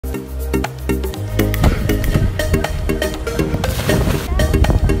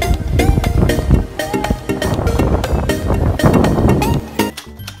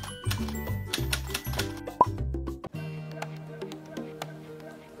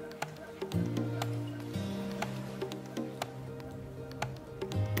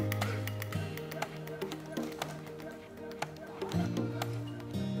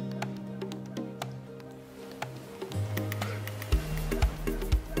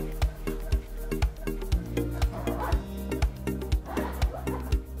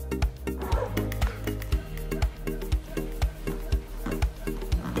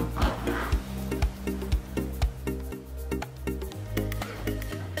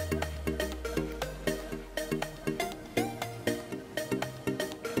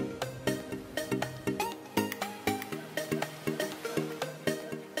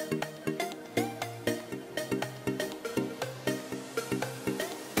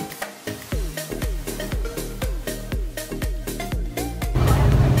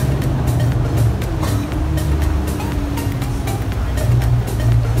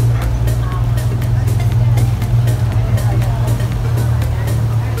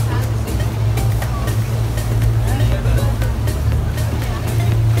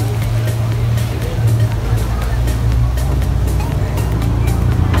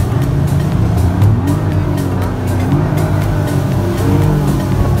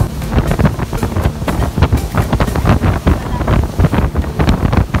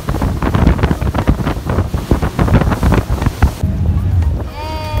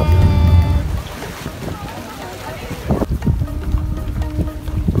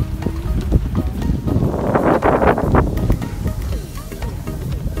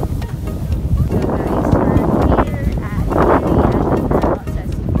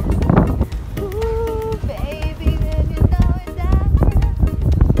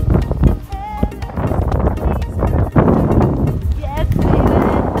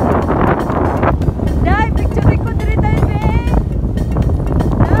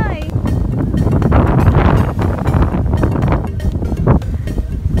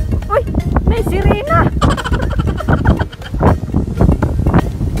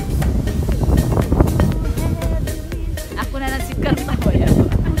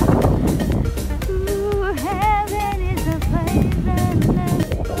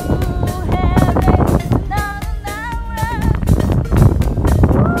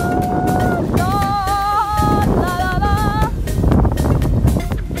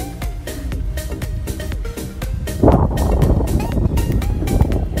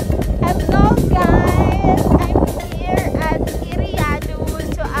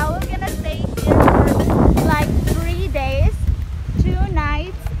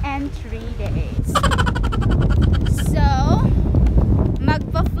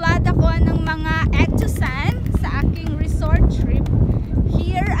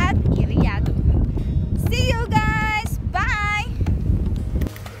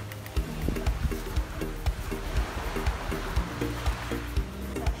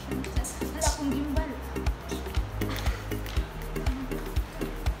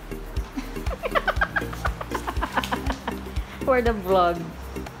For the vlog.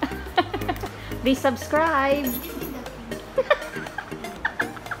 Please subscribe.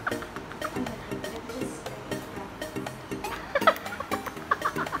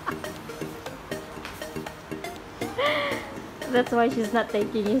 That's why she's not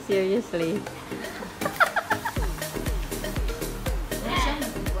taking you seriously.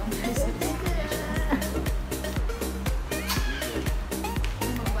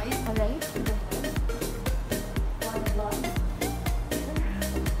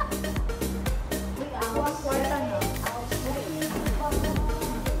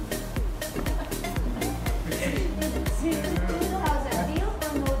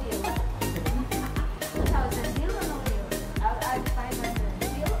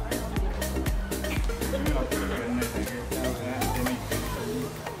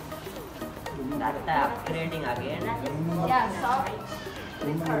 Upgrading again. Yeah, sorry.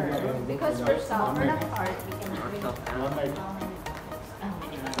 With her. Because we're soft, we're not hard. We can upgrade.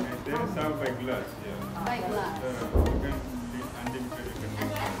 They serve by glass, yeah. By glass. You can unlimited.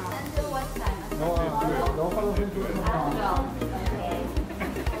 Until what time?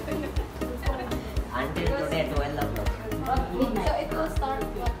 Until today, 12 o'clock. So it will start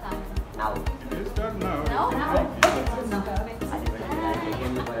what time? Now. It will start now. Now?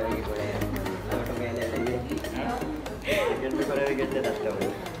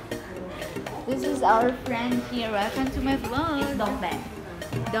 This is our friend here. Welcome to my vlog.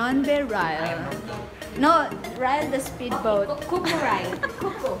 Don't be Ryle. No, Ryle the speedboat. Cuckoo Ryle.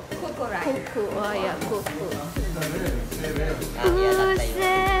 Cuckoo. Cuckoo Ryle. Cuckoo. Oh yeah, Cuckoo.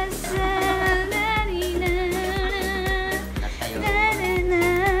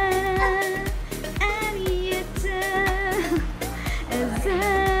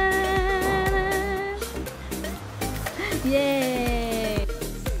 Yay!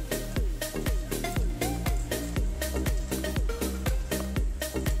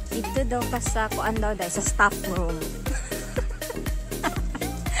 Ito daw sa kuan daw dahil sa staff room.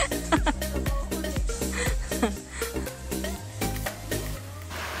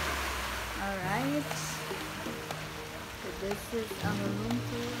 Alright. So this is our room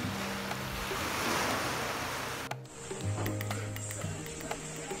tour.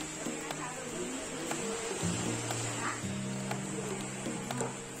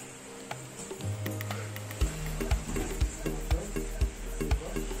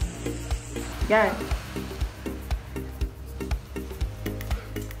 Go.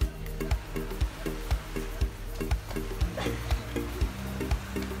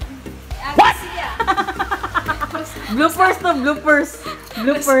 Bloopers to bloopers.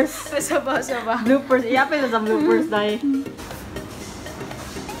 Bloopers. Saba. Bloopers. Iyapin na sa bloopers dahil.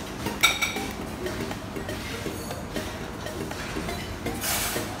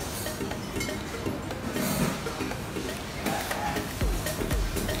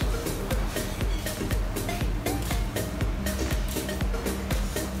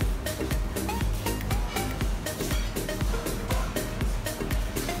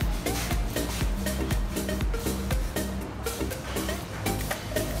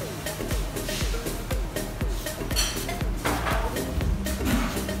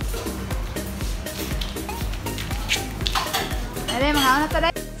 Ada mga ano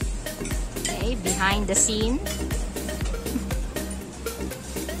tadi? Okay, behind the scene.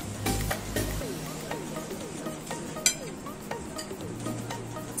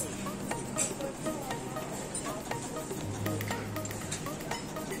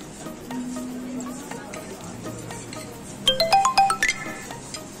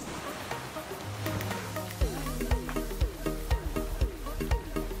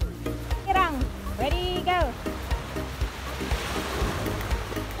 Ready, go!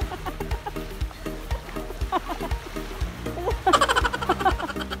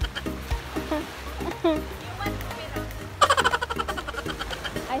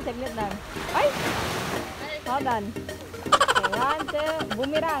 Ay, saglit lang. Ay! Hold on. Okay, 1, 2,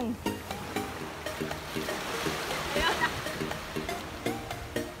 boomerang.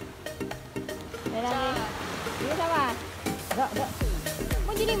 Yan lang eh. Sige sama. Go, go.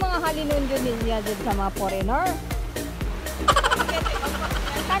 Mo dili mga halinon dyan niya dyan sa mga foreigner.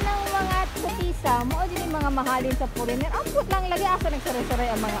 Kanang mga putisa, mo dili mga mahalin sa foreigner. Amput lang lagi asa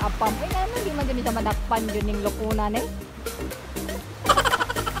nagsaray-saray ang mga apam. Eh nga di man dyan sa madakpan dyan yung lukunan eh.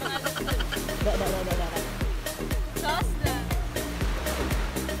 Da. Sauce lang.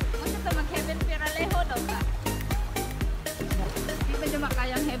 Masa sa mag-heaven piraleho daw ka? Di ba dyan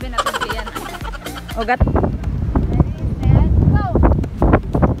makayang heaven at yan? Ogat. Ready, set, go!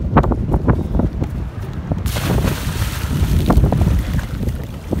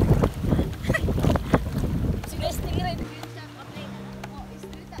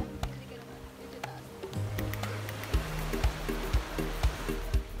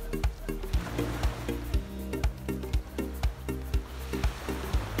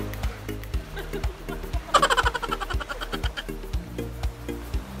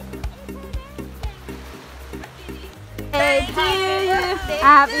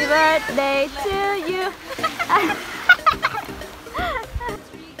 Happy birthday to you.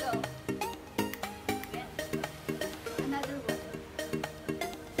 Another one.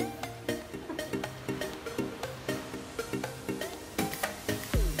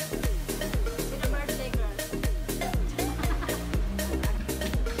 It's a birthday girl.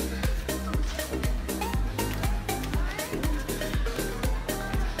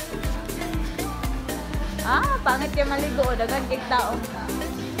 Ah, pangit kayo maligo. Dagan kik taong.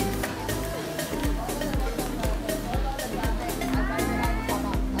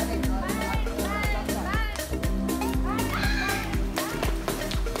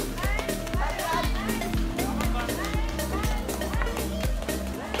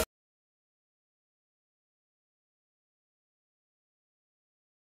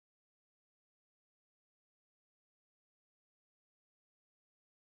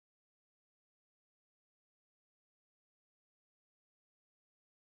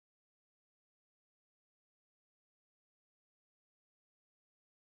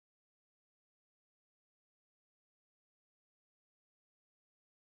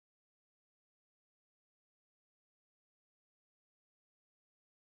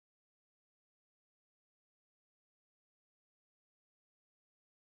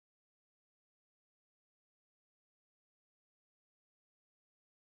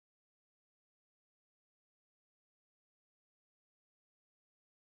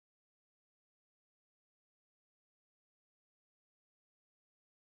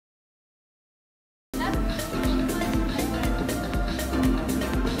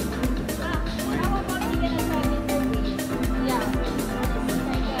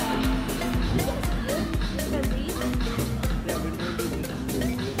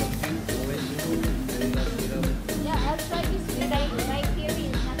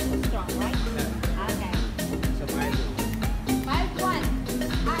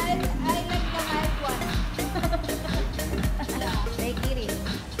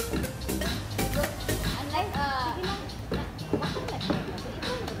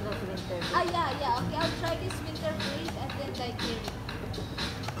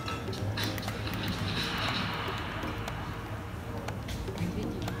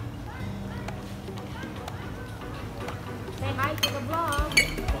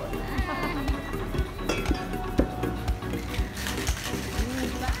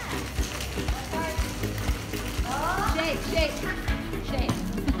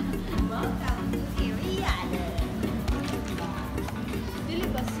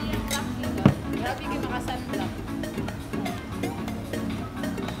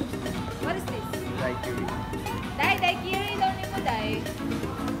 daiquiri. Daiquiri daw ni mo, Dai.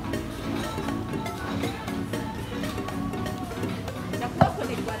 Nakuha ko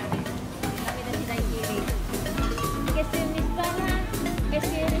din ba na rin? Kami na si Daiquiri. Kasi Miss Bana,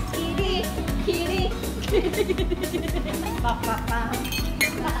 kasi Miss Kiri, Kiri. Pa.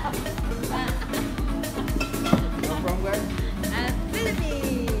 Where from guys?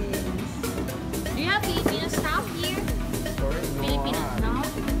 Philippines. Do you have Filipino staff here? Sorry, no. Filipino staff?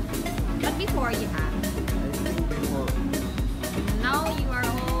 But before you have. I think before. Now you are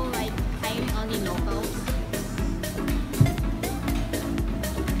all like hiring only locals.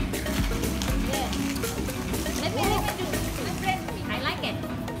 Yes. Let me do. My friend. I like it.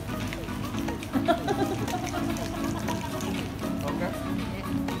 Okay.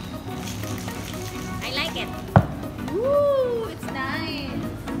 I like it. Woo, it's nice.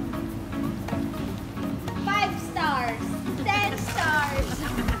 5 stars. 10 stars.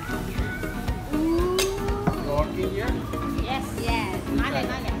 Ooh. You working here? Yes. Yes. Male.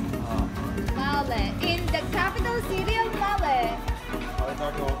 Male. In the capital city of Male. I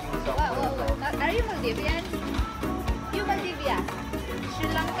thought you working somewhere else. Are you Maldivian? You Maldivian? Sri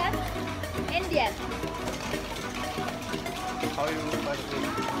Lankan? Indian? How you like it?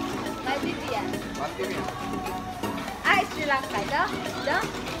 Maldivian? Maldivian? Sri Lanka. The?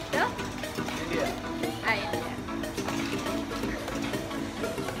 India. Indian.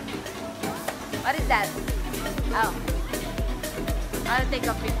 What is that? Oh. I'll take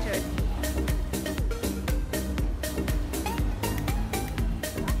a picture.